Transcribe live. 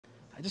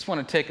I just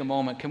want to take a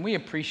moment. Can we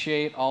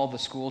appreciate all the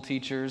school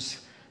teachers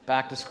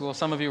back to school?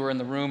 Some of you were in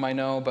the room, I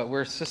know, but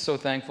we're just so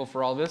thankful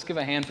for all of it. Let's give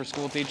a hand for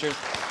school teachers.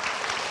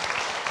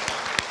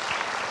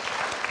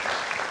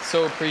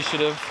 So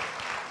appreciative.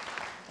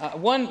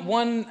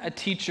 One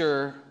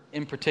teacher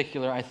in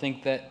particular, I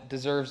think, that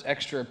deserves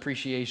extra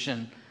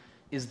appreciation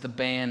is the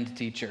band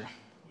teacher.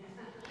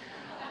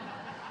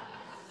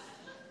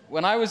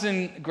 When I was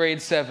in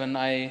grade 7,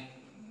 I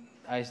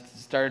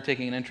started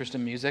taking an interest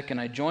in music,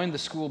 and I joined the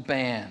school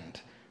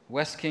band,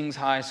 West Kings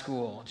High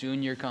School,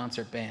 junior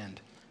concert band,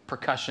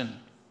 percussion.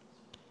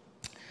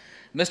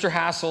 Mr.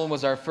 Hassel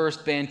was our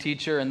first band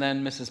teacher, and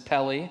then Mrs.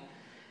 Pelly,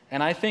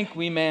 and I think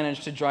we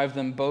managed to drive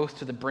them both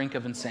to the brink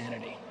of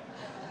insanity.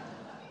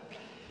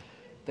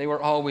 They were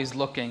always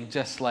looking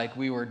just like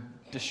we were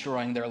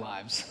destroying their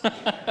lives.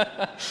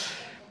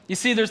 You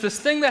see, there's this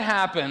thing that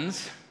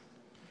happens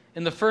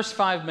in the first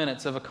 5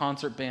 minutes of a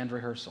concert band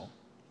rehearsal.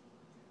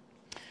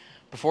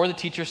 Before the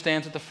teacher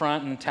stands at the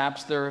front and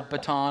taps their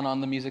baton on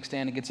the music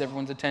stand and gets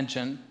everyone's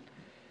attention,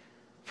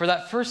 for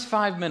that first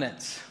 5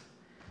 minutes,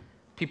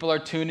 people are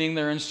tuning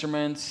their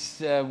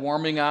instruments,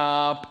 warming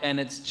up, and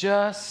it's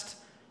just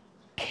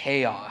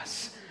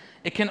chaos.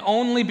 It can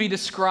only be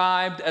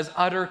described as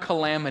utter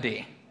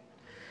calamity.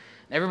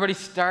 Everybody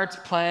starts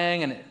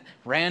playing, and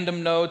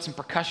random notes and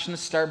percussionists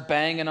start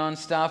banging on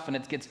stuff, and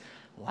it gets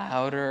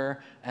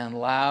louder and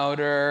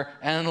louder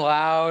and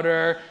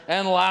louder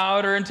and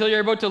louder until you're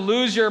about to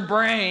lose your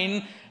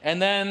brain,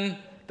 and then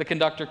the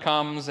conductor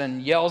comes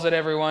and yells at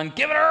everyone,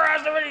 "Give it a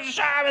rest, everybody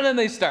shut," and then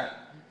they start.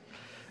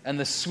 And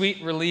the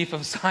sweet relief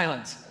of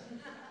silence.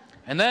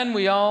 And then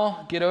we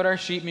all get out our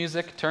sheet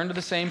music, turn to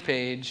the same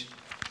page,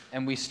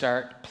 and we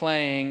start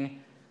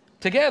playing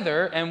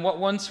together, and what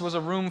once was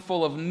a room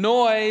full of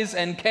noise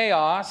and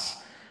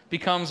chaos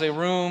becomes a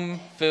room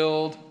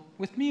filled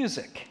with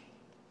music.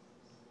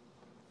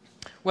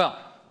 Well,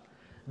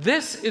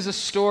 this is a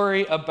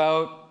story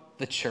about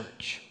the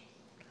church.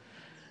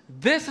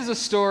 This is a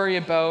story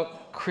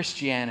about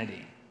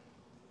Christianity.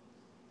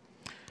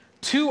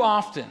 Too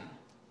often,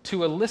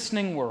 to a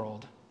listening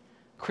world,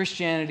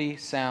 Christianity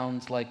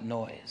sounds like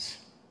noise.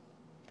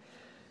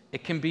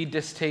 It can be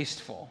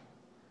distasteful.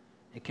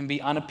 It can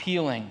be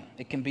unappealing.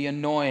 It can be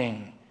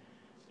annoying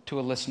to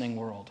a listening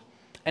world.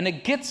 And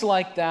it gets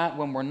like that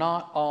when we're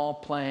not all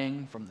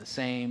playing from the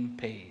same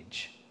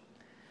page.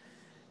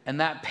 And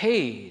that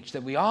page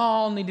that we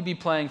all need to be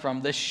playing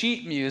from, the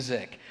sheet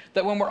music,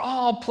 that when we're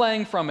all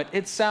playing from it,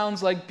 it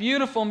sounds like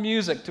beautiful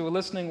music to a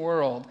listening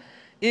world,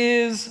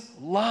 is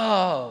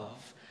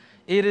love.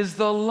 It is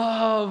the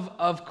love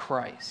of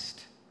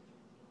Christ.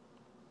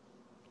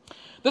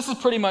 This is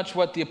pretty much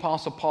what the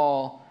Apostle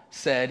Paul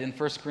said in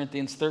 1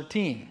 Corinthians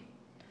 13.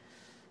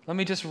 Let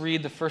me just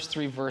read the first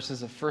 3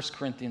 verses of 1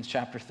 Corinthians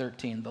chapter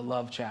 13, the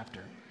love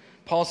chapter.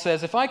 Paul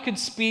says, "If I could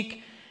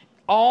speak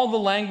all the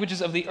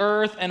languages of the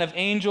earth and of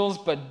angels,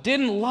 but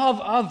didn't love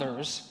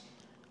others,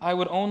 I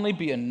would only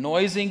be a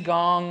noisy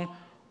gong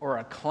or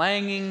a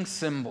clanging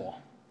cymbal."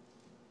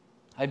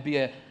 I'd be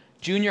a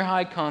junior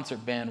high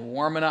concert band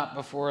warming up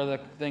before the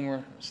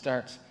thing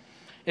starts.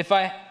 "If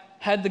I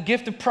had the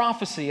gift of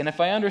prophecy, and if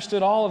I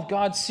understood all of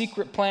God's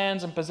secret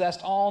plans and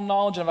possessed all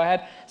knowledge, and if I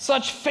had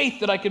such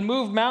faith that I could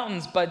move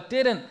mountains, but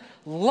didn't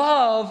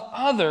love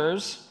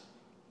others,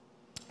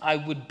 I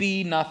would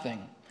be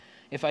nothing.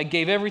 If I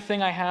gave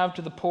everything I have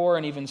to the poor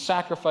and even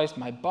sacrificed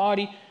my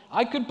body,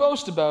 I could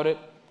boast about it,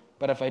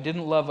 but if I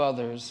didn't love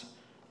others,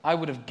 I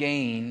would have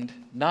gained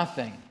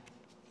nothing."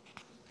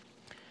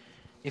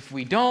 If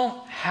we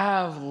don't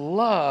have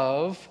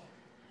love,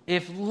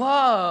 if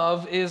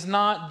love is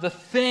not the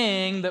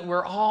thing that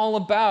we're all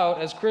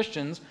about as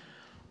Christians,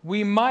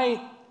 we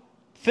might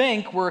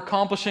think we're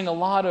accomplishing a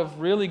lot of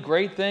really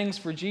great things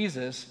for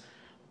Jesus,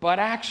 but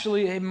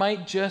actually it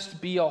might just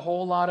be a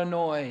whole lot of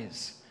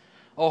noise,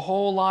 a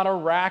whole lot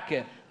of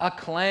racket, a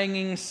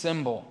clanging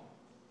cymbal.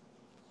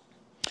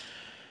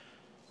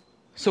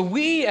 So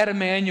we at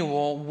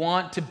Immanuel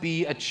want to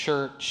be a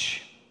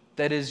church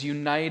that is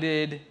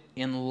united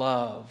in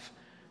love,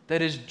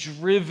 that is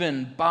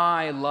driven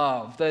by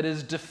love, that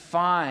is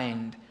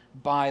defined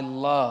by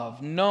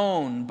love,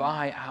 known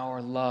by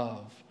our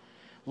love.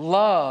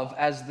 Love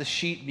as the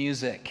sheet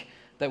music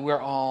that we're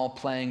all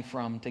playing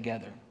from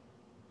together.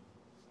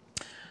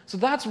 So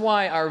that's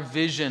why our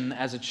vision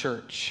as a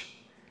church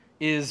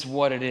is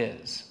what it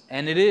is.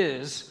 And it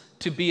is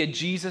to be a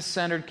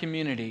Jesus-centered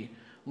community,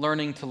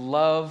 learning to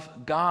love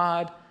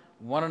God,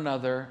 one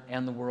another,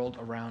 and the world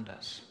around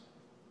us.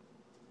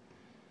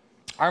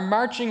 Our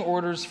marching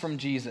orders from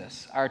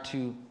Jesus are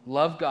to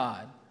love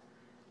God,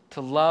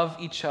 to love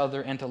each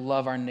other, and to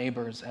love our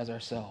neighbors as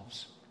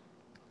ourselves.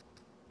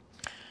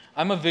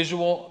 I'm a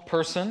visual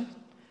person,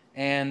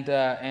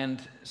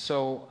 and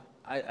so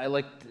I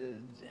like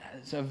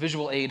so a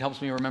visual aid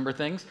helps me remember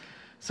things.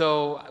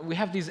 So we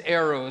have these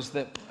arrows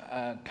that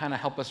kind of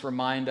help us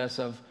remind us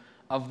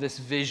of this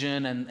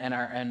vision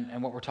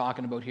and what we're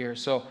talking about here.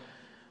 So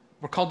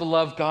we're called to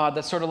love God.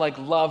 That's sort of like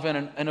love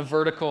in a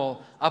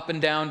vertical up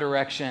and down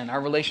direction,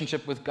 our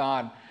relationship with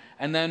God.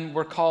 And then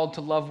we're called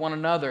to love one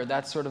another.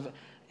 That's sort of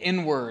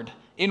inward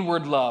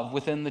love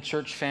within the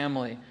church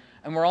family.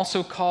 And we're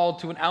also called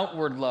to an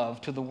outward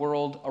love to the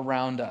world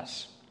around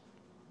us.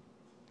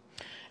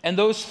 And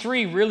those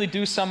three really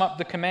do sum up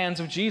the commands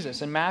of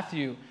Jesus. In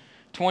Matthew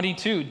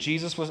 22,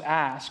 Jesus was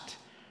asked,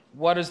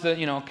 what is the,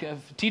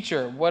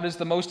 teacher, what is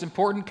the most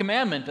important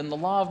commandment in the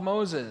law of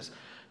Moses?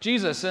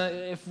 Jesus,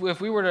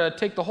 if we were to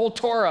take the whole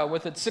Torah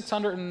with its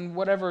 600 and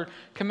whatever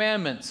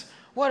commandments,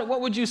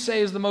 what would you say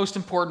is the most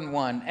important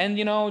one? And,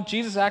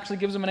 Jesus actually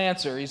gives him an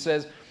answer. He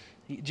says,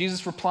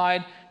 Jesus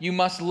replied, you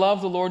must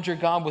love the Lord your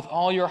God with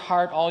all your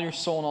heart, all your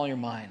soul, and all your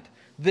mind.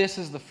 This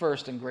is the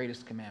first and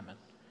greatest commandment.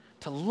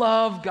 To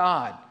love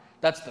God.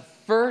 That's the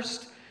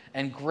first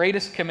and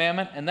greatest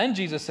commandment. And then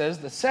Jesus says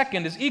the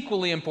second is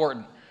equally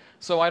important.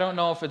 So I don't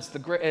know if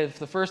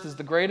the first is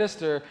the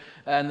greatest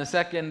and the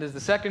second is the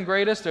second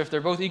greatest, or if they're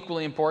both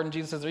equally important.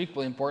 Jesus says they're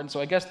equally important, so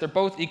I guess they're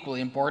both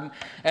equally important.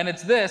 And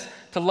it's this,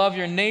 to love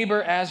your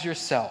neighbor as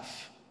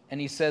yourself.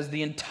 And he says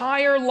the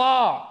entire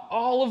law,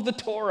 all of the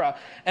Torah,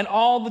 and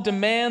all the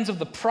demands of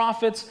the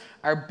prophets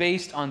are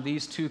based on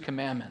these two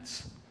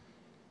commandments.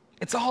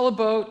 It's all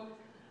about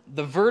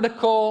the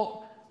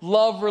vertical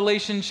love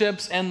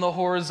relationships and the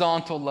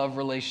horizontal love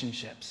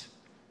relationships.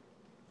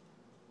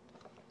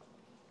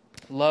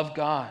 Love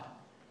God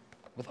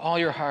with all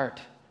your heart.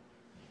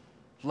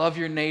 Love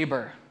your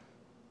neighbor.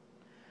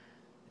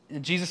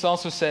 Jesus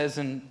also says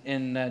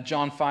in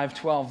John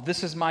 5:12,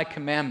 this is my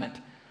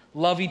commandment.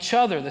 Love each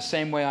other the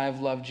same way I have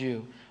loved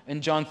you.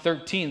 In John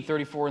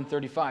 13:34 and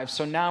 35,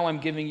 so now I'm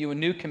giving you a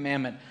new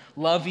commandment.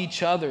 Love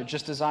each other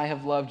just as I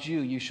have loved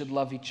you. You should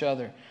love each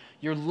other.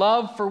 Your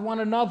love for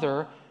one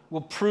another will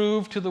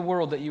prove to the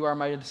world that you are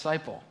my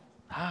disciple.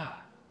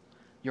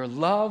 Your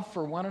love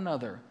for one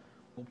another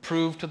will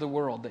prove to the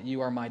world that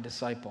you are my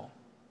disciple.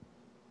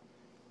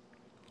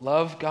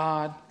 Love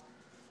God,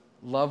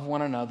 love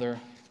one another,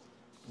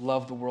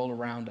 love the world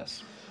around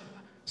us.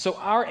 So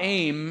our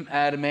aim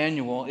at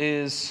Immanuel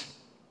is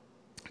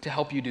to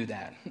help you do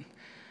that,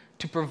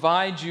 to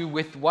provide you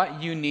with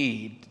what you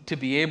need to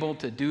be able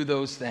to do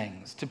those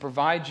things, to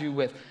provide you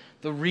with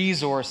the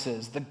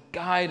resources, the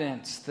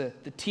guidance, the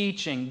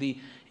teaching, the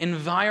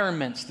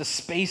environments, the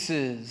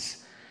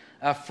spaces,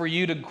 for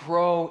you to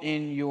grow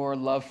in your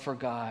love for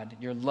God,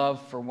 your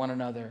love for one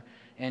another,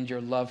 and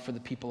your love for the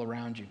people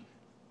around you.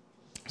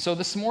 So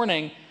this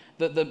morning,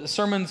 the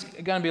sermon's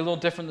going to be a little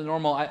different than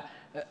normal.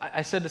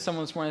 I said to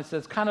someone this morning,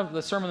 it's kind of,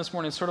 the sermon this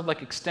morning is sort of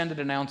like extended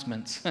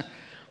announcements.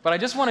 But I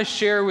just want to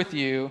share with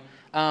you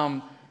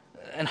and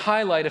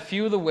highlight a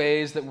few of the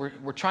ways that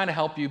we're trying to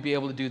help you be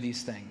able to do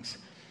these things.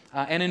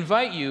 And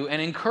invite you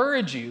and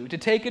encourage you to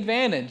take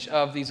advantage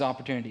of these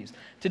opportunities,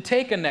 to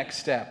take a next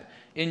step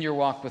in your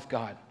walk with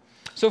God.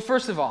 So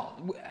first of all,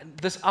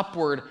 this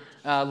upward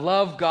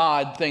love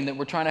God thing that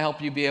we're trying to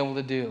help you be able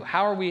to do.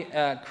 How are we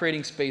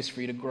creating space for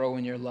you to grow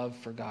in your love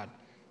for God?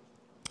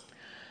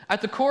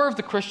 At the core of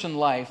the Christian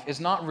life is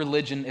not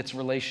religion, it's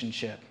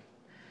relationship.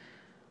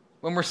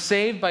 When we're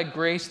saved by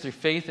grace through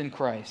faith in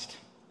Christ,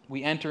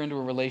 we enter into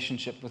a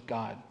relationship with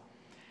God.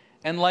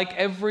 And like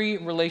every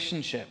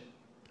relationship,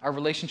 our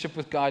relationship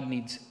with God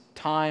needs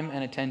time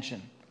and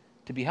attention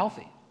to be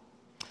healthy.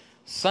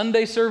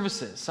 Sunday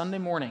services, Sunday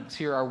mornings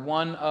here are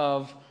one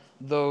of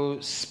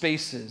those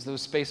spaces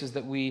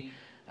that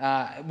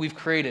we've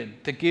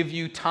created to give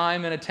you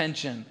time and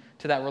attention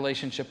to that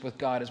relationship with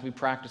God as we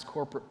practice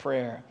corporate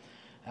prayer,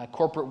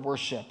 corporate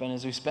worship, and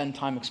as we spend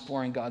time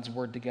exploring God's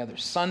Word together.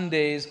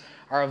 Sundays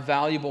are a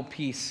valuable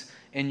piece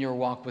in your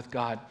walk with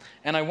God.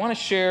 And I want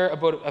to share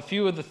about a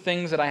few of the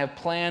things that I have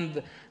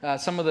planned,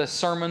 some of the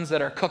sermons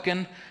that are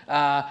cooking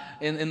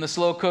in the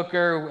slow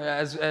cooker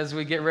as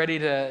we get ready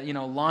to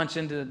launch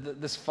into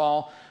this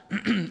fall.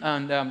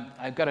 And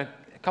I've got a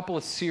couple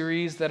of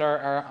series that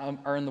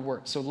are in the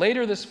works. So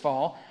later this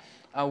fall,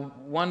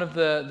 one of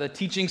the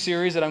teaching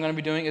series that I'm going to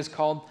be doing is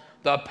called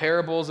The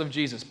Parables of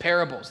Jesus.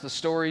 Parables, the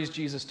stories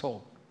Jesus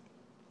told.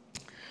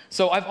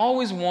 So I've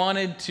always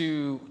wanted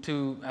to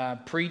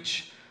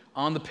preach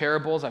on the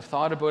parables. I've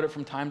thought about it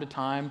from time to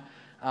time.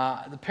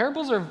 The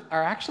parables are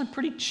actually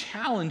pretty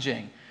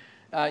challenging.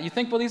 You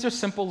think, well, these are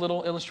simple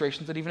little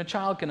illustrations that even a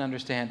child can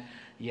understand.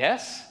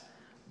 Yes,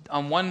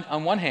 on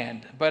one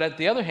hand, but at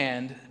the other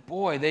hand,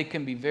 boy, they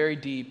can be very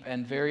deep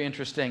and very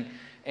interesting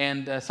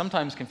and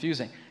sometimes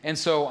confusing. And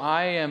so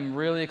I am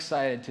really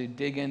excited to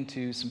dig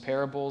into some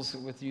parables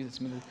with you,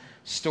 some of the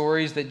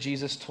stories that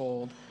Jesus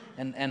told,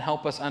 and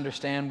help us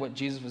understand what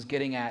Jesus was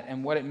getting at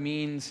and what it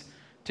means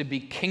to be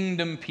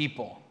kingdom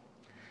people.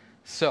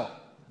 So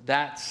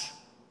that's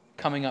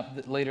coming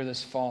up later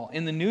this fall.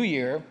 In the new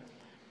year,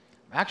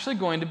 I'm actually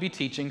going to be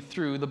teaching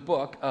through the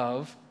book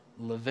of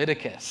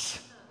Leviticus.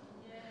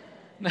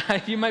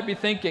 Now, you might be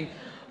thinking,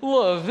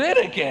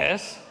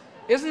 Leviticus?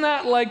 Isn't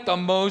that like the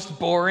most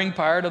boring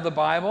part of the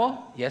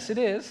Bible? Yes, it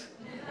is.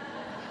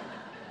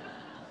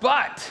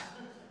 But,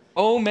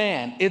 oh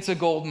man, it's a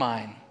gold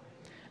mine.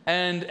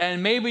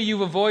 And maybe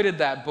you've avoided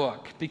that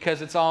book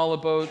because it's all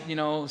about,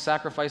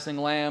 sacrificing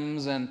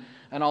lambs and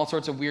all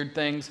sorts of weird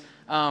things.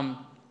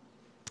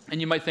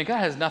 And you might think, that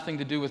has nothing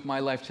to do with my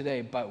life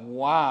today. But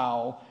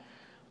wow,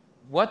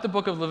 what the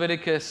book of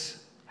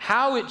Leviticus,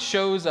 how it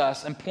shows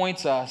us and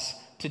points us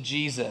to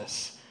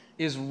Jesus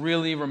is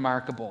really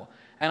remarkable.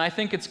 And I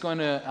think it's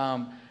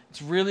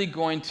really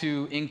going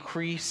to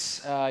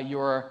increase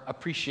your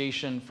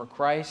appreciation for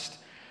Christ,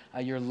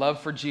 your love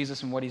for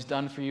Jesus and what he's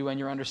done for you, and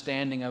your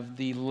understanding of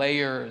the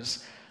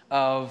layers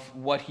of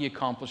what he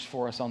accomplished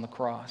for us on the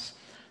cross.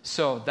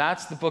 So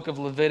that's the book of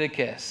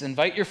Leviticus.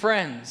 Invite your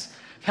friends.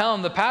 Tell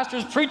them the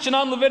pastor's preaching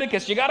on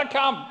Leviticus. You got to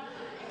come.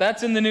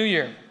 That's in the new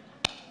year.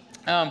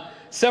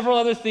 Several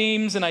other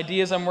themes and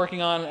ideas I'm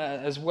working on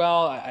as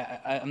well.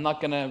 I'm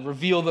not going to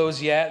reveal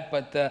those yet,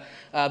 but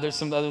there's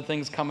some other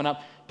things coming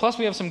up. Plus,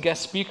 we have some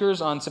guest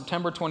speakers on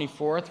September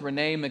 24th.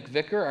 Renee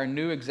McVicker, our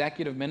new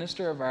executive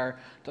minister of our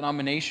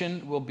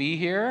denomination, will be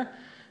here.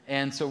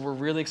 And so we're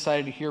really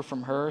excited to hear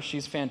from her.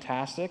 She's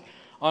fantastic.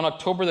 On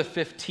October the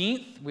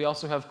 15th, we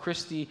also have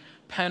Christy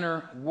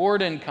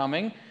Penner-Warden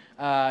coming.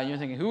 You're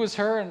thinking, who is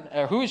her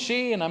and who is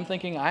she? And I'm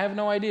thinking, I have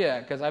no idea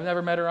because I've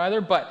never met her either.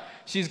 But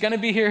she's going to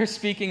be here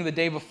speaking the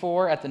day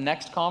before at the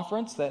next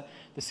conference that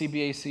the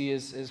CBAC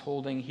is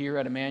holding here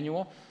at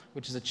Immanuel,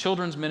 which is a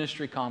children's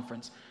ministry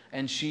conference.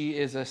 And she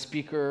is a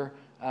speaker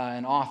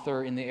and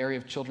author in the area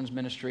of children's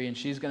ministry. And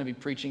she's going to be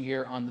preaching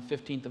here on the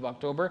 15th of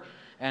October.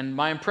 And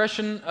my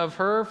impression of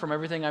her from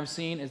everything I've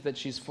seen is that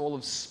she's full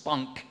of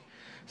spunk.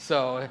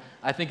 So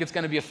I think it's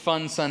going to be a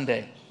fun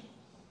Sunday.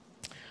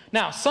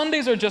 Now,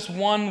 Sundays are just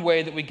one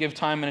way that we give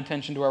time and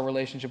attention to our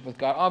relationship with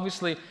God.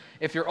 Obviously,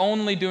 if you're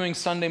only doing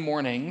Sunday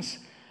mornings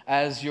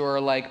as your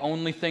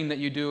only thing that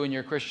you do in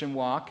your Christian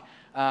walk,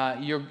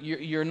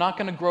 you're not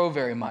going to grow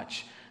very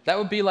much. That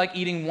would be like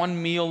eating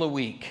one meal a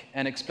week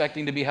and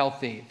expecting to be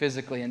healthy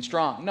physically and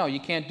strong. No, you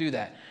can't do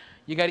that.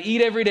 You got to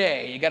eat every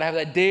day. You got to have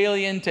that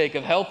daily intake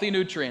of healthy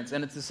nutrients,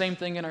 and it's the same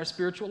thing in our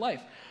spiritual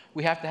life.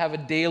 We have to have a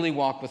daily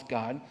walk with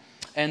God,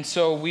 and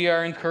so we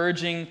are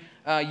encouraging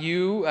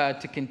you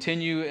to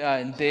continue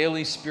in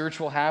daily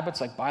spiritual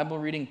habits like Bible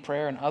reading,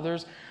 prayer, and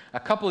others. A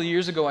couple of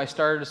years ago, I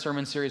started a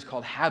sermon series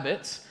called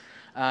Habits.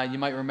 You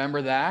might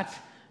remember that,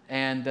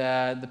 and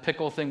the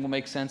pickle thing will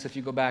make sense if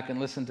you go back and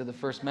listen to the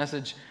first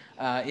message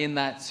in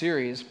that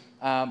series.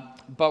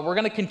 But we're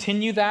going to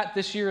continue that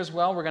this year as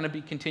well. We're going to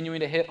be continuing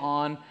to hit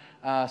on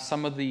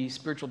some of the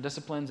spiritual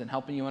disciplines and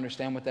helping you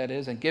understand what that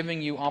is and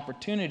giving you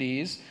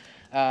opportunities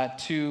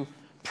to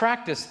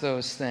practice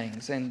those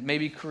things and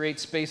maybe create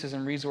spaces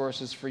and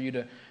resources for you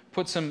to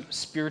put some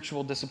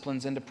spiritual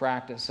disciplines into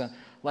practice,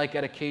 like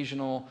at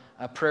occasional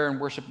prayer and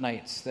worship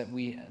nights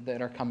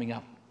that are coming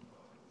up.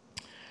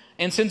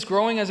 And since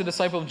growing as a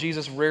disciple of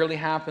Jesus rarely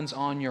happens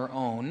on your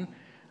own,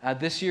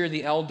 this year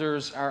the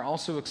elders are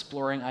also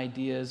exploring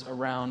ideas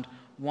around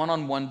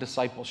one-on-one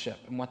discipleship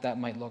and what that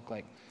might look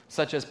like,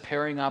 such as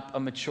pairing up a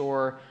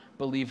mature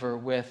believer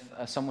with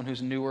someone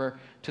who's newer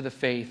to the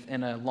faith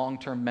in a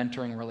long-term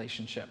mentoring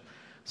relationship.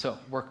 So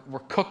we're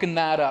cooking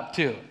that up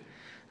too.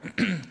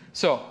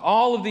 So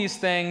all of these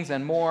things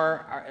and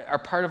more are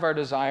part of our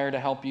desire to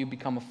help you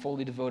become a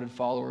fully devoted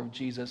follower of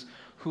Jesus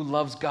who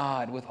loves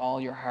God with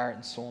all your heart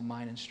and soul,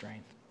 mind, and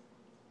strength.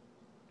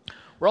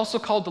 We're also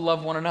called to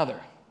love one another.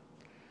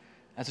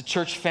 As a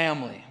church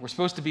family, we're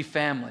supposed to be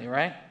family,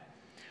 right?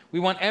 We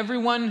want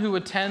everyone who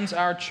attends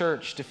our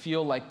church to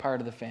feel like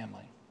part of the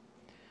family,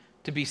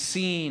 to be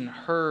seen,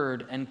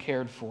 heard, and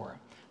cared for.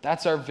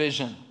 That's our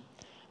vision.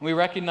 We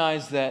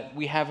recognize that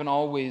we haven't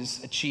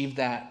always achieved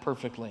that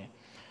perfectly,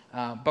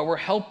 but we're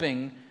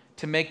helping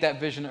to make that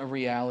vision a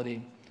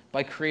reality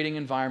by creating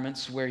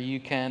environments where you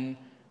can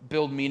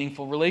build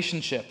meaningful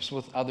relationships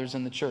with others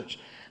in the church.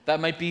 That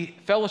might be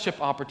fellowship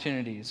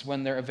opportunities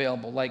when they're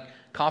available, like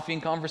coffee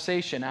and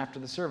conversation after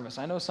the service.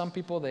 I know some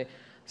people,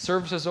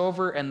 service is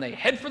over and they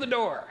head for the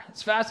door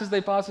as fast as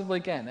they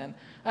possibly can. And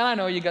I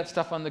know you got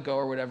stuff on the go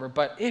or whatever,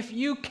 but if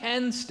you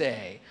can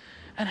stay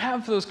and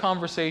have those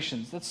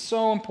conversations, that's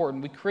so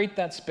important. We create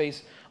that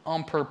space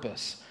on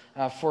purpose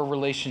for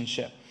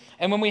relationship.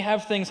 And when we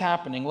have things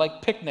happening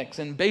like picnics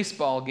and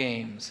baseball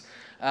games,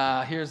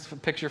 here's a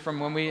picture from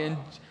when we in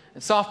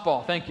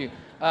softball. Thank you.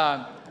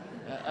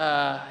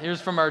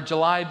 Here's from our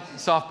July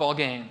softball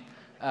game.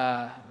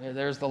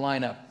 There's the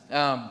lineup.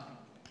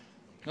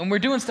 When we're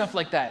doing stuff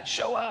like that,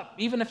 show up.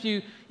 Even if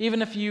you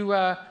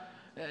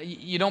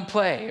don't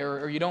play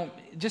or you don't,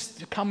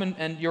 just come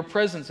and your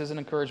presence is an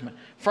encouragement.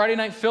 Friday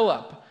Night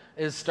Fill-Up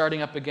is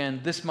starting up again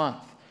this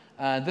month.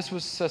 This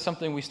was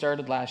something we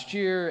started last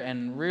year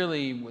and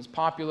really was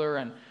popular,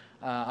 and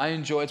I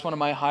enjoy. It's one of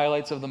my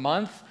highlights of the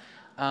month,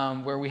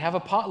 where we have a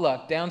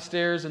potluck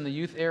downstairs in the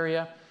youth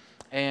area,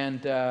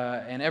 and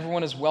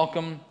everyone is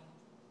welcome,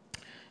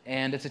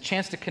 and it's a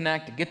chance to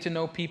connect, to get to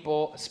know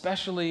people,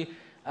 especially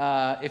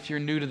if you're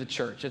new to the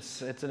church.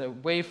 It's a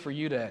way for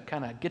you to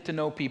kind of get to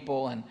know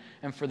people,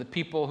 and for the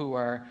people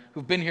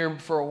who've been here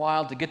for a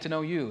while to get to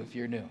know you if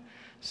you're new.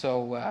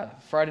 So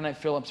Friday Night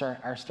Fill-Ups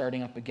are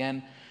starting up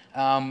again.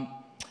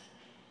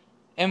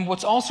 And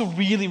what's also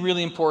really,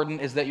 really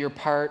important is that you're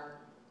part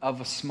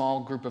of a small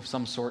group of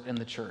some sort in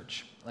the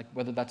church, like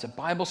whether that's a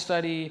Bible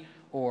study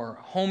or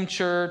home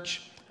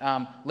church.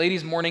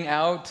 Ladies' Morning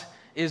Out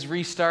is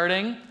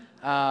restarting.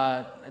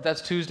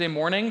 That's Tuesday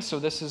morning, so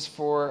this is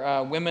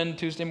for women,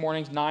 Tuesday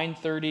mornings,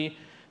 9:30,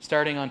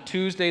 starting on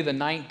Tuesday the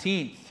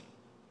 19th.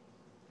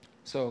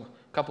 So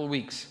a couple of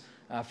weeks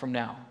from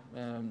now.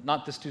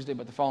 Not this Tuesday,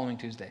 but the following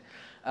Tuesday.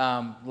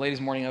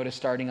 Ladies' Morning Out is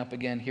starting up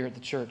again here at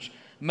the church.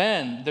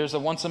 Men, there's a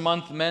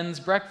once-a-month men's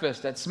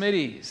breakfast at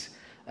Smitty's.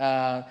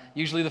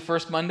 Usually the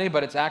first Monday,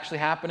 but it's actually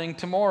happening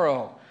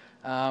tomorrow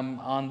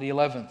on the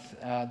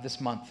 11th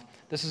this month.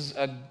 This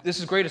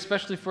is great,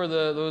 especially for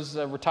those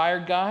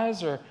retired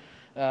guys or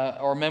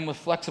men with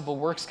flexible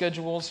work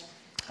schedules.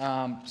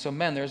 So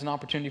men, there's an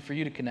opportunity for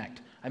you to connect.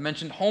 I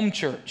mentioned home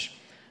church.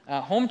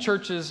 Home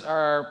churches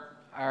are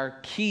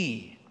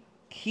key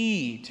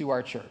to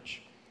our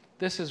church.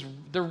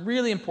 They're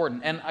really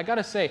important. And I got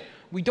to say,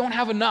 we don't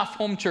have enough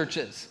home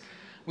churches.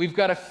 We've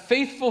got a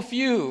faithful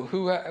few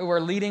who are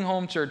leading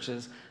home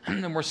churches,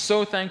 and we're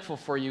so thankful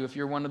for you if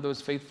you're one of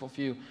those faithful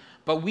few.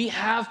 But we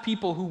have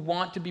people who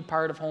want to be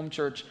part of home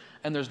church,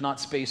 and there's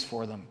not space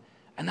for them.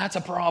 And that's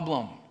a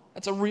problem.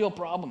 That's a real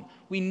problem.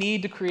 We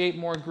need to create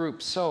more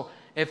groups. So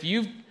if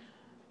you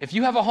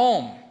have a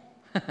home,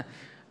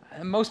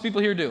 most people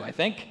here do, I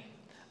think.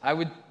 I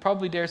would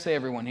probably dare say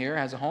everyone here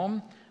has a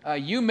home.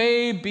 You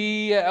may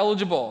be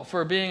eligible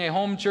for being a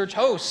home church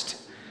host.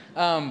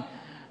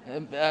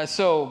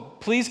 So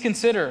please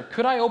consider,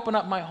 could I open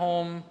up my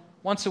home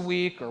once a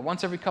week or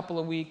once every couple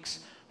of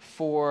weeks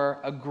for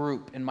a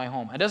group in my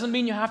home? It doesn't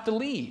mean you have to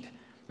lead.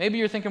 Maybe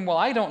you're thinking, well,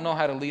 I don't know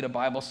how to lead a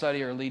Bible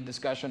study or lead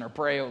discussion or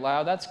pray out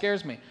loud. That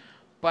scares me.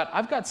 But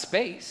I've got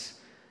space.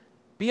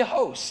 Be a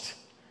host.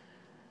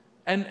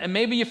 And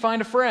maybe you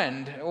find a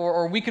friend,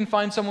 or we can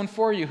find someone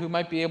for you who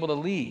might be able to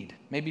lead.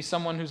 Maybe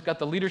someone who's got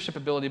the leadership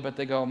ability, but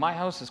they go, my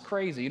house is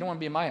crazy. You don't want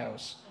to be in my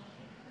house.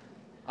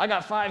 I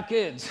got 5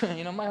 kids.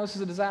 My house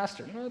is a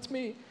disaster. That's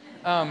me.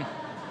 But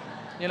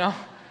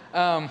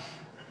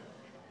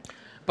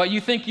you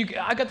think,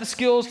 I got the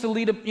skills to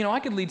lead, I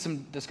could lead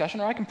some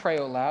discussion, or I can pray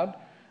out loud.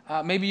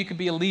 Maybe you could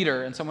be a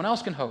leader and someone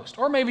else can host.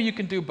 Or maybe you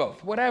can do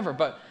both, whatever.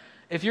 But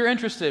if you're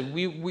interested,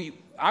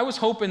 I was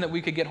hoping that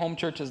we could get home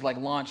churches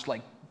launched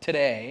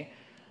today,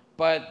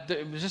 but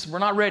we're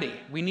not ready.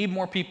 We need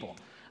more people.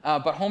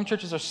 But home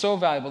churches are so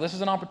valuable. This is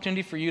an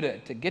opportunity for you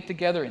to get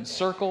together in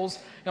circles.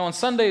 On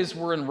Sundays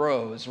we're in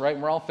rows, right?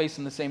 We're all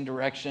facing the same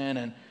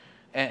direction,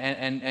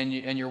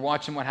 and you're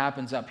watching what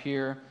happens up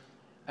here,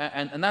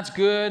 and that's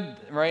good,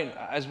 right?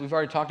 As we've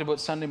already talked about,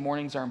 Sunday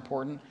mornings are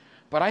important.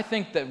 But I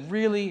think that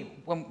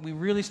when we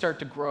really start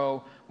to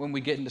grow, when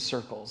we get into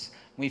circles,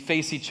 we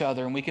face each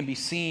other, and we can be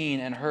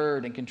seen and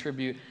heard and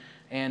contribute.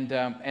 And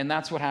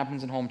that's what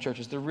happens in home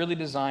churches. They're really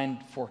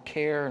designed for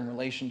care and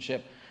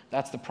relationship.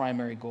 That's the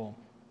primary goal.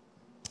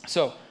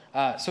 So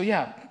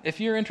yeah, if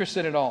you're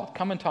interested at all,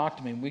 come and talk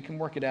to me. We can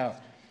work it out.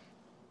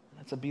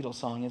 That's a Beatles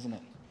song, isn't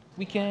it?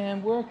 We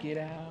can work it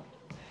out.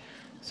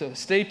 So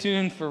stay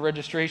tuned for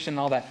registration and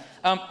all that.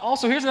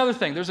 Also, here's another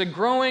thing. There's a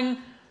growing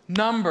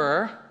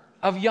number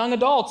of young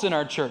adults in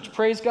our church.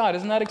 Praise God.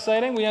 Isn't that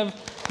exciting? We have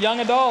young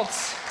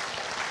adults.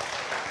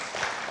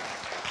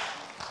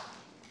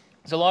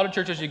 There's a lot of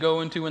churches you go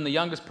into when the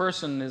youngest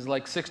person is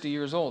 60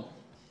 years old.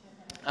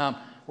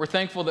 We're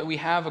thankful that we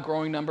have a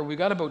growing number. We've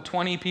got about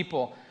 20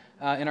 people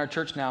in our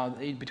church now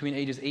between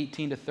ages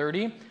 18 to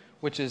 30,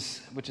 which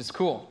is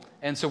cool.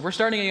 And so we're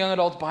starting a young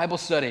adult Bible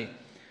study.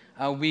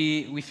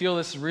 We feel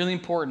this is really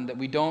important, that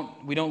we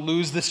don't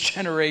lose this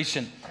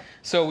generation.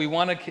 So we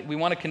want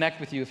to connect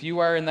with you. If you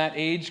are in that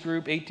age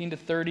group, 18 to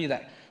 30,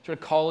 that sort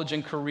of college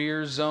and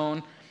career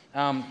zone,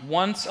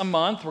 once a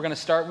month, we're going to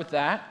start with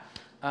that.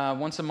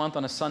 Once a month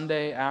on a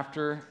Sunday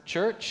after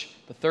church,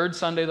 the third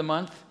Sunday of the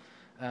month.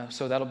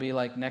 So that'll be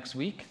next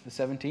week, the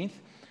 17th.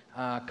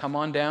 Come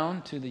on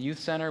down to the youth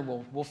center.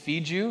 We'll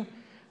feed you.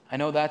 I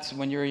know that's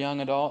when you're a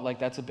young adult,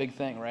 that's a big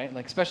thing, right?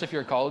 Especially if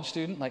you're a college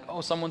student,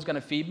 someone's going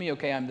to feed me.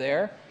 Okay, I'm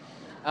there.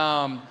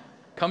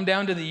 Come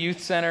down to the youth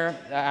center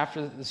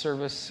after the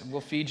service.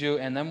 We'll feed you,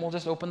 and then we'll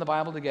just open the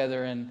Bible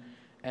together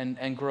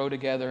and grow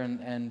together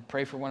and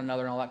pray for one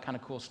another and all that kind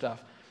of cool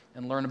stuff,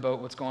 and learn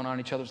about what's going on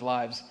in each other's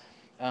lives.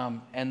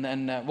 And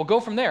then we'll go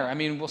from there.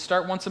 We'll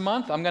start once a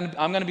month. I'm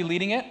gonna be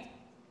leading it,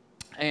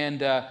 and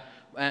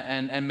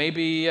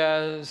maybe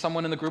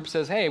someone in the group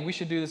says, "Hey, we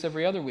should do this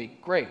every other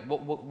week." Great.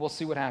 We'll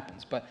see what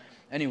happens. But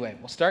anyway,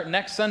 we'll start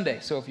next Sunday.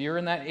 So if you're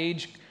in that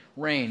age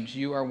range,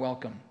 you are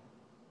welcome.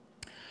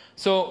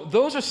 So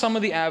those are some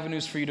of the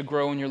avenues for you to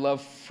grow in your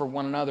love for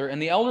one another.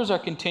 And the elders are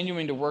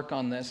continuing to work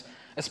on this,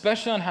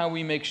 especially on how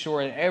we make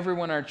sure that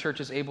everyone in our church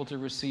is able to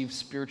receive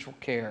spiritual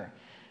care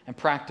and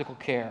practical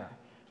care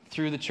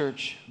through the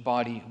church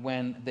body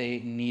when they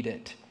need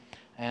it.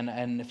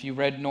 And if you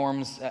read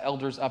Norm's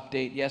elders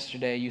update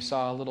yesterday, you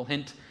saw a little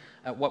hint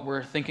at what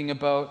we're thinking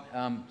about,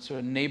 sort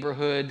of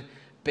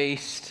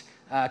neighborhood-based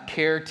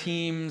care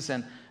teams,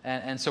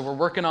 and so we're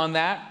working on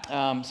that,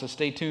 so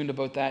stay tuned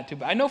about that too.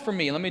 But I know for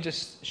me, let me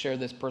just share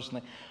this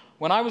personally.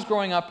 When I was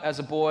growing up as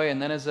a boy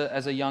and then as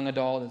a young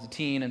adult, as a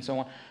teen and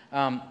so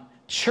on,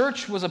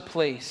 church was a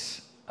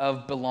place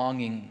of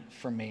belonging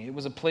for me. It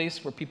was a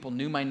place where people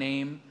knew my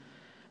name.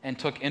 and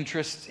took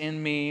interest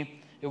in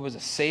me. It was a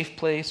safe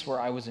place where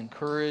I was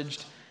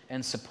encouraged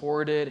and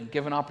supported and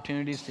given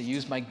opportunities to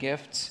use my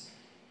gifts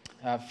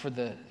for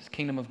the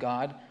kingdom of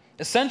God.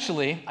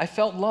 Essentially, I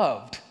felt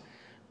loved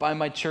by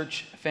my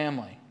church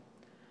family.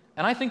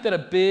 And I think that a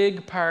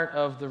big part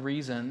of the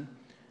reason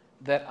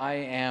that I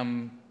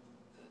am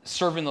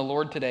serving the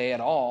Lord today at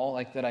all,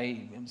 like that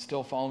I am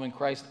still following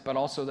Christ, but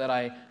also that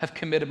I have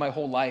committed my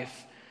whole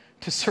life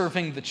to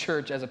serving the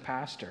church as a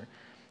pastor,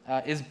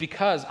 is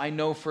because I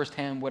know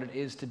firsthand what it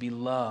is to be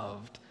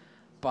loved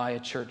by a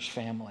church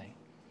family.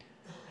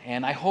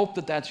 And I hope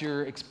that that's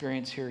your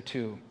experience here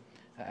too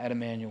at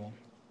Immanuel.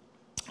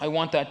 I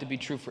want that to be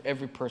true for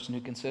every person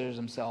who considers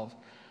himself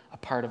a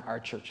part of our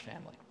church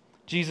family.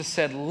 Jesus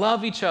said,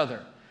 love each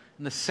other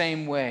in the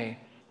same way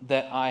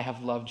that I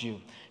have loved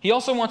you. He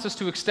also wants us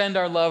to extend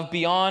our love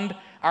beyond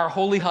our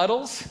holy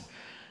huddles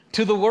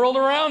to the world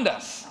around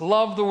us.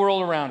 Love the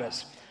world around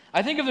us.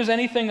 I think if there's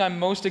anything I'm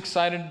most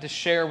excited to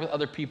share with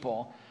other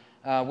people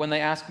when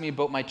they ask me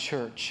about my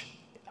church,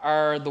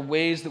 are the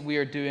ways that we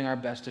are doing our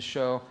best to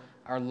show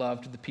our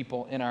love to the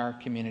people in our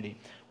community.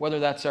 Whether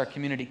that's our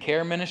community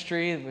care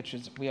ministry, which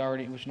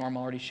Norm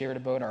already shared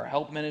about, our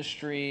help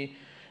ministry,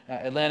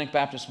 Atlantic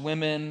Baptist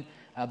Women,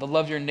 the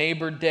Love Your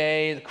Neighbor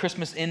Day, the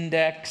Christmas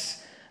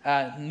Index,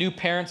 New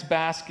Parents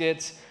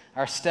Baskets,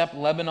 our Step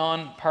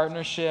Lebanon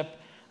partnership,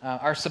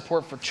 our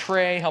support for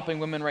Trey, helping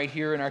women right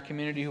here in our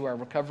community who are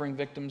recovering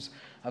victims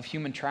of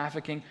human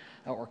trafficking,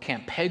 or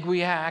Camp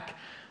Peguiac,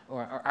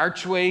 or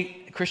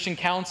Archway Christian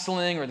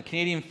Counseling, or the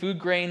Canadian Food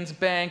Grains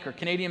Bank, or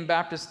Canadian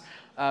Baptist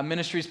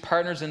Ministries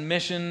Partners in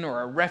Mission, or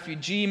our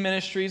refugee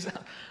ministries.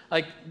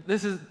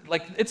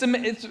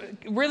 It's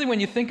really, when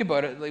you think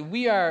about it,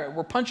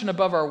 we're punching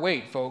above our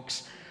weight,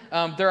 folks.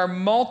 There are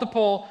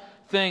multiple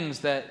things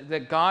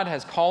that God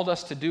has called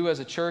us to do as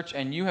a church,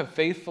 and you have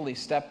faithfully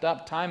stepped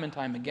up time and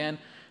time again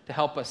to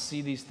help us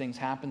see these things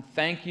happen.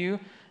 Thank you.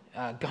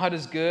 God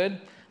is good.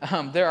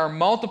 There are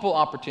multiple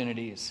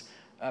opportunities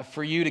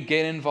for you to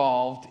get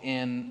involved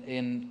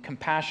in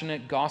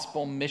compassionate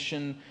gospel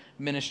mission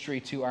ministry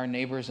to our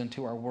neighbors and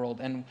to our world.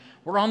 And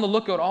we're on the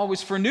lookout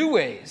always for new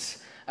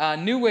ways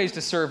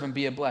to serve and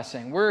be a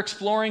blessing. We're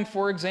exploring,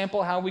 for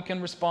example, how we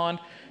can respond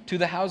to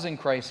the housing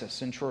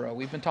crisis in Truro.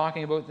 We've been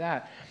talking about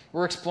that.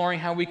 We're exploring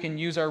how we can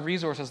use our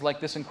resources, like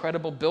this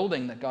incredible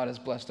building that God has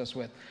blessed us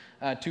with,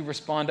 to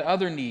respond to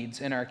other needs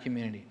in our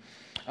community.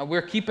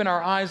 We're keeping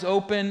our eyes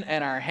open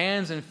and our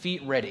hands and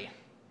feet ready.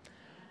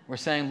 We're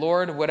saying,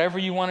 Lord, whatever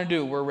you want to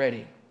do, we're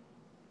ready.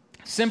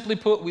 Simply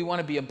put, we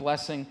want to be a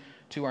blessing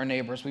to our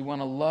neighbors. We want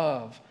to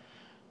love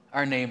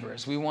our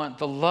neighbors. We want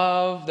the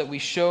love that we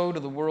show to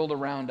the world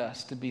around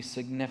us to be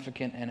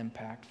significant and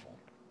impactful.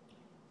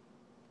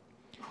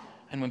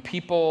 And when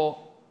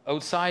people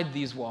outside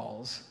these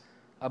walls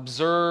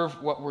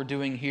observe what we're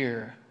doing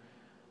here,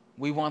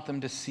 we want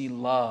them to see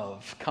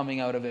love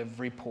coming out of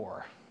every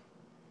pore.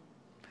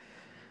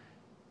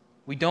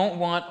 We don't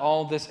want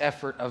all this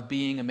effort of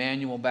being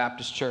Immanuel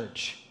Baptist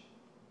Church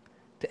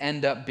to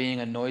end up being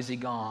a noisy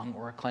gong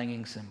or a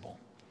clanging cymbal.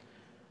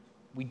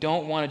 We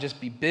don't want to just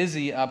be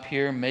busy up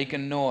here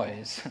making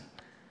noise.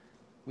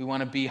 We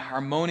want to be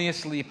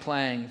harmoniously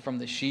playing from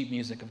the sheet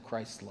music of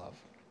Christ's love.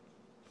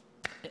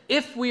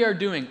 If we are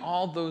doing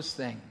all those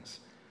things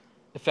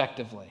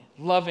effectively,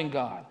 loving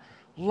God,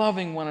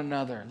 loving one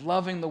another,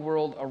 loving the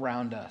world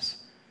around us,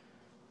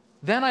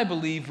 then I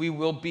believe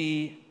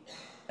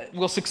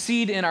we'll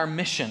succeed in our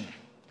mission,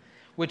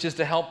 which is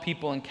to help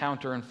people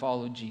encounter and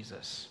follow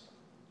Jesus.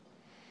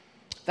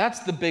 That's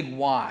the big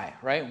why,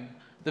 right?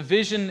 The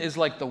vision is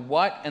like the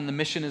what, and the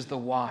mission is the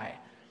why.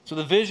 So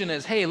the vision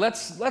is, hey,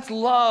 let's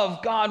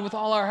love God with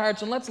all our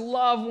hearts, and let's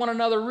love one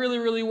another really,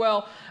 really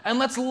well, and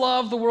let's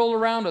love the world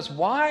around us.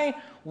 Why?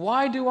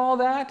 Why do all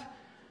that?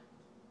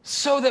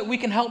 So that we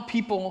can help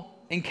people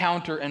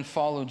encounter and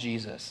follow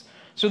Jesus.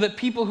 So that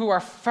people who are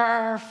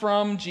far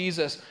from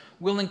Jesus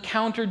will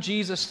encounter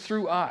Jesus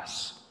through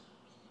us.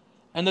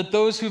 And that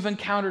those who've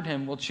encountered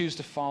him will choose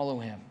to follow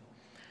him.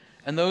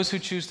 And those who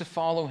choose to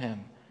follow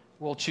him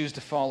will choose to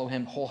follow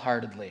him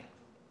wholeheartedly.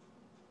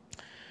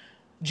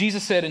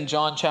 Jesus said in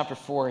John chapter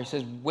 4, he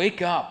says,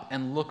 wake up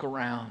and look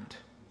around.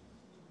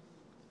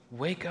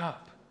 Wake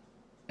up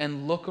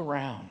and look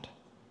around.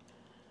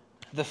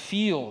 The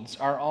fields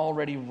are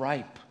already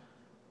ripe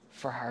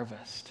for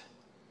harvest.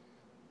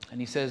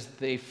 And he says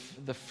the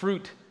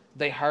fruit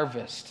they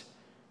harvest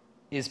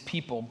is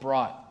people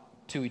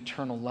brought to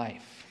eternal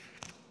life.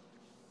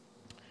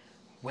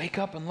 Wake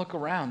up and look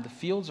around. The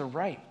fields are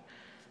ripe.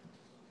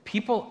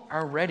 People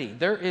are ready.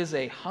 There is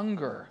a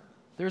hunger.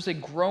 There's a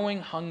growing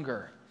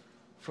hunger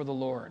for the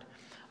Lord.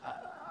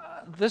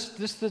 Just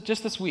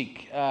this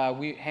week,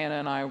 Pastor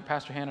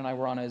Hannah and I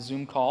were on a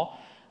Zoom call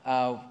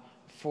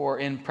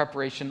in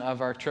preparation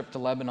of our trip to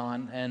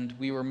Lebanon, and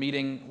we were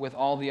meeting with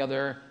all the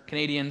other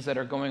Canadians that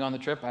are going on the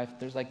trip.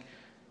 There's like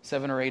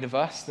 7 or 8 of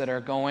us that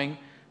are going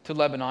to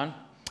Lebanon.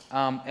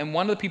 And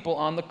one of the people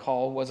on the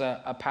call was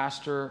a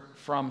pastor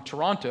from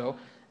Toronto,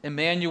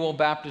 Immanuel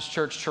Baptist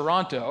Church,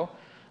 Toronto,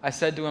 I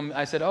said to him,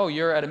 oh,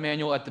 you're at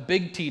Immanuel at the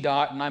big T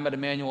dot, and I'm at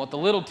Immanuel at the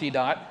little T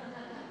dot.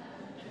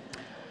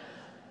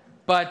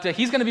 But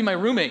he's going to be my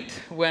roommate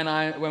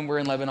when we're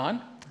in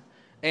Lebanon.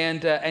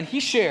 And he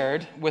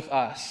shared with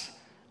us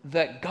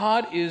that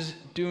God is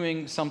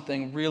doing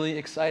something really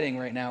exciting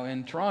right now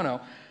in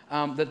Toronto,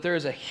 that there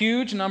is a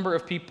huge number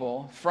of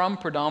people from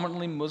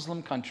predominantly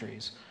Muslim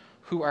countries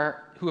who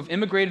have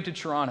immigrated to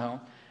Toronto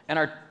and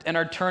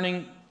are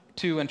turning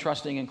to and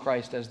trusting in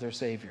Christ as their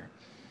Savior.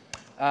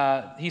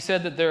 He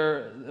said that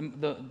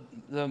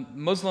the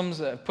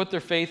Muslims put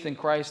their faith in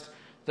Christ.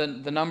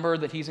 The number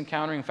that he's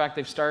encountering, in fact,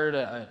 they've started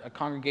a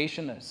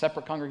congregation, a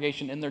separate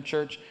congregation in their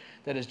church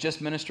that is just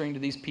ministering to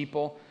these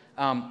people.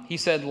 He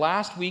said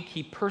last week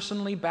he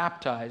personally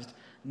baptized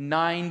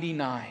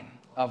 99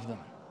 of them.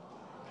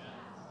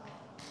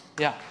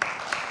 Yeah.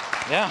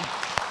 Yeah.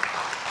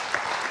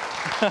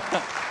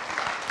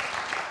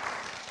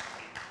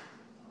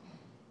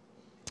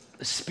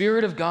 The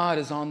Spirit of God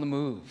is on the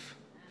move,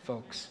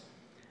 folks.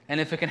 And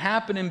if it can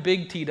happen in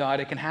big T dot,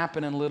 it can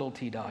happen in little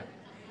T dot.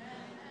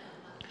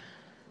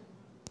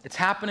 It's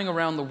happening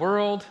around the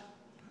world.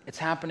 It's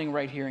happening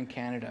right here in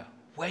Canada.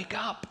 Wake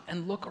up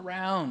and look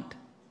around.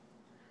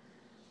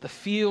 The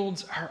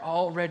fields are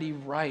already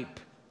ripe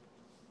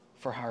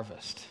for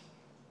harvest.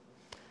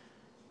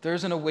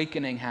 There's an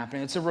awakening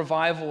happening. It's a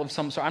revival of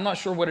some sort. I'm not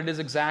sure what it is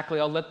exactly.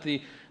 I'll let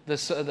the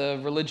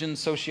religion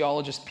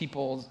sociologist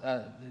people,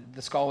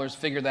 the scholars,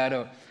 figure that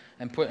out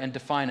and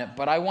define it.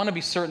 But I want to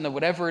be certain that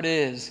whatever it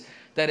is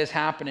that is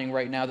happening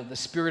right now, that the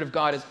Spirit of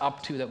God is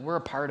up to, that we're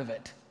a part of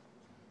it.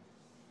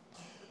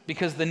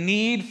 Because the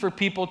need for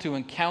people to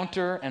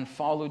encounter and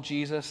follow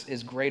Jesus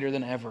is greater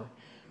than ever.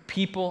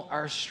 People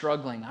are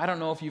struggling. I don't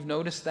know if you've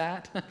noticed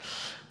that,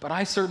 but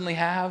I certainly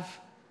have.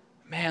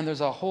 Man, there's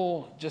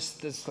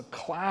this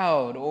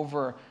cloud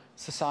over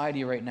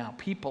society right now.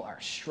 People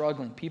are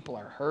struggling. People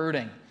are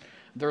hurting.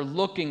 They're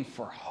looking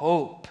for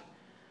hope.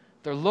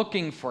 They're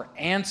looking for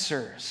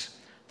answers.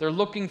 They're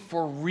looking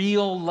for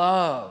real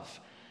love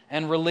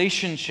and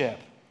relationship.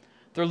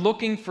 They're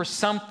looking for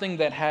something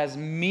that has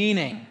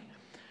meaning,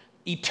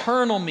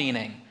 eternal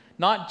meaning,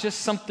 not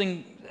just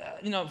something,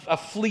 a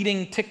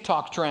fleeting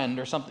TikTok trend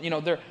or something.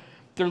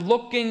 They're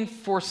looking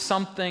for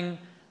something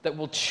that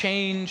will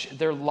change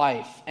their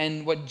life.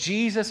 And what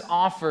Jesus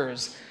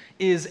offers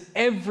is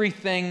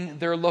everything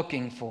they're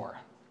looking for.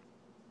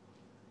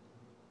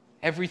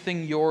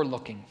 Everything you're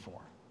looking for.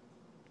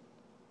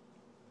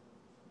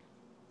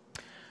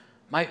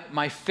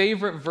 My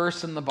favorite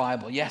verse in the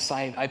Bible. Yes,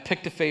 I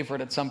picked a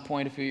favorite at some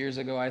point a few years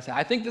ago. I said,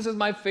 I think this is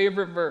my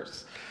favorite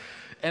verse.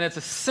 And it's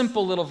a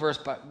simple little verse,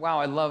 but wow,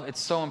 I love it.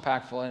 It's so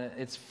impactful. And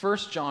it's 1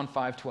 John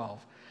 5:12.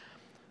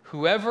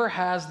 Whoever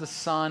has the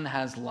Son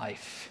has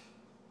life.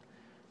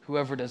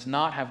 Whoever does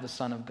not have the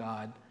Son of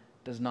God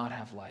does not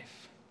have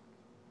life.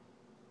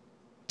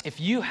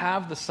 If you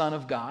have the Son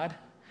of God,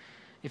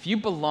 if you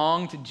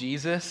belong to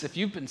Jesus, if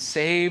you've been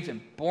saved and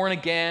born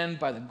again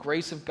by the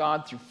grace of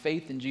God through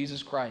faith in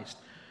Jesus Christ,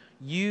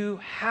 you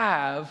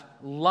have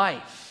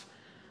life.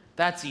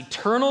 That's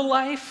eternal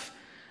life.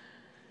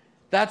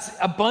 That's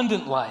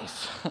abundant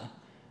life.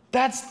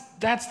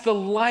 That's the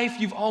life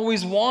you've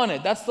always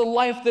wanted. That's the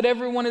life that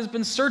everyone has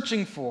been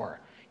searching for.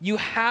 You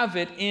have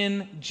it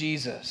in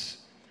Jesus,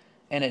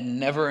 and it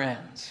never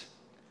ends.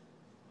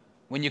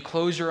 When you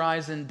close your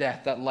eyes in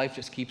death, that life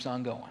just keeps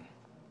on going.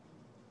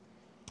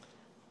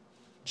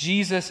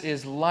 Jesus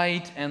is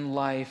light and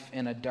life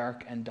in a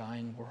dark and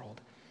dying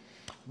world.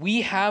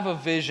 We have a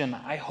vision.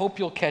 I hope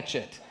you'll catch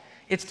it.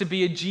 It's to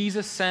be a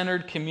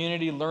Jesus-centered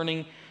community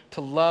learning to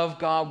love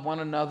God, one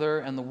another,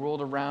 and the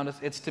world around us.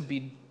 It's to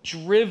be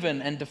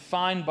driven and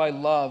defined by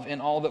love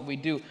in all that we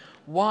do.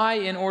 Why?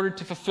 In order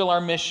to fulfill our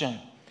mission,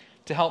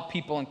 to help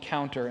people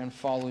encounter and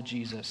follow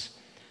Jesus.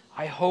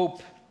 I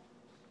hope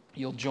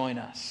you'll join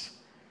us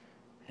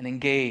and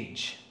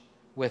engage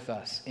with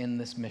us in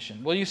this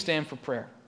mission. Will you stand for prayer?